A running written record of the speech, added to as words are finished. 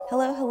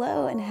Hello,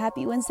 hello, and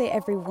happy Wednesday,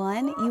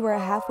 everyone. You are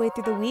halfway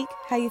through the week.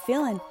 How you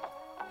feeling?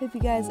 Hope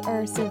you guys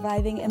are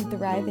surviving and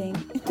thriving.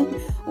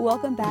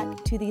 Welcome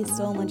back to the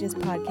Stolen Lunches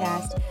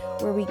podcast,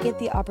 where we get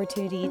the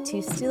opportunity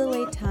to steal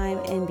away time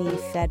and be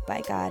fed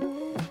by God.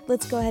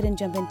 Let's go ahead and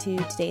jump into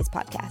today's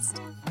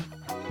podcast.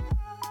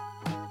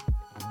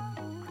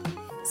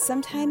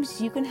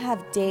 Sometimes you can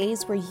have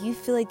days where you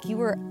feel like you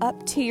are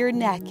up to your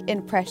neck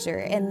in pressure,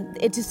 and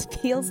it just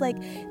feels like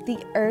the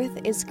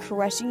earth is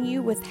crushing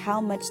you with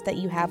how much that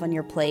you have on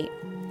your plate.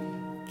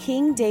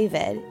 King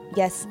David,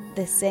 yes,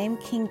 the same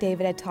King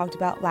David I talked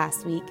about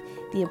last week,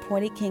 the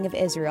appointed king of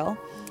Israel,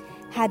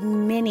 had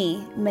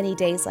many, many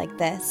days like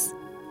this.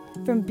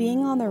 From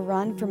being on the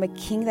run from a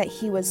king that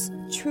he was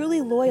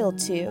truly loyal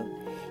to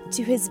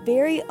his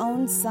very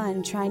own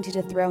son trying to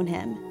dethrone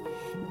him.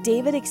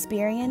 David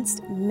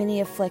experienced many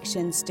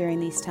afflictions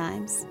during these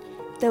times.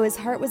 Though his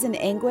heart was in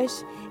anguish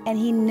and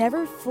he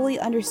never fully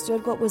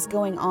understood what was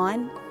going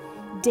on,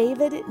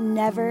 David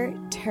never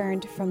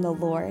turned from the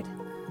Lord.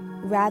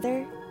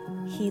 Rather,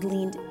 he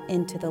leaned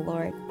into the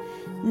Lord.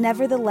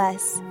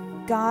 Nevertheless,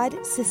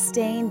 God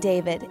sustained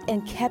David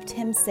and kept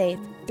him safe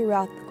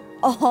throughout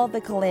all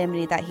the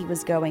calamity that he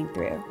was going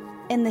through.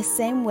 In the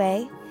same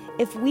way,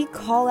 if we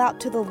call out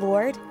to the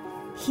Lord,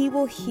 he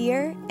will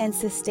hear and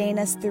sustain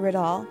us through it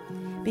all,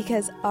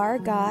 because our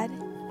God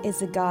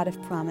is a God of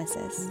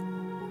promises.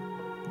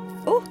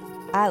 Oh,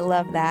 I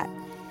love that.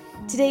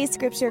 Today's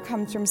scripture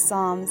comes from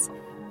Psalms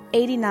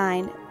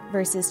 89,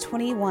 verses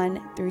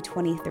 21 through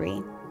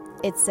 23.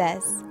 It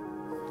says,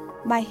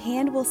 "My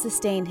hand will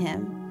sustain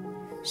him.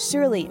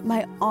 Surely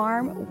my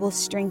arm will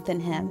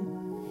strengthen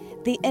him.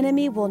 The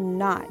enemy will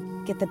not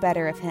get the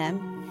better of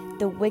him.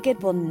 The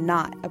wicked will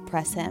not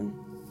oppress him.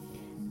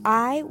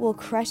 I will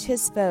crush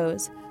his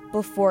foes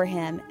before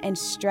him and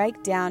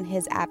strike down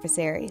his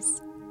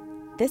adversaries."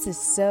 This is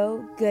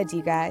so good,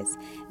 you guys.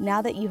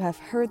 Now that you have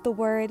heard the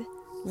word,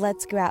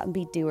 let's go out and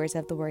be doers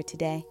of the word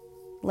today.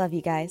 Love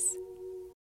you guys.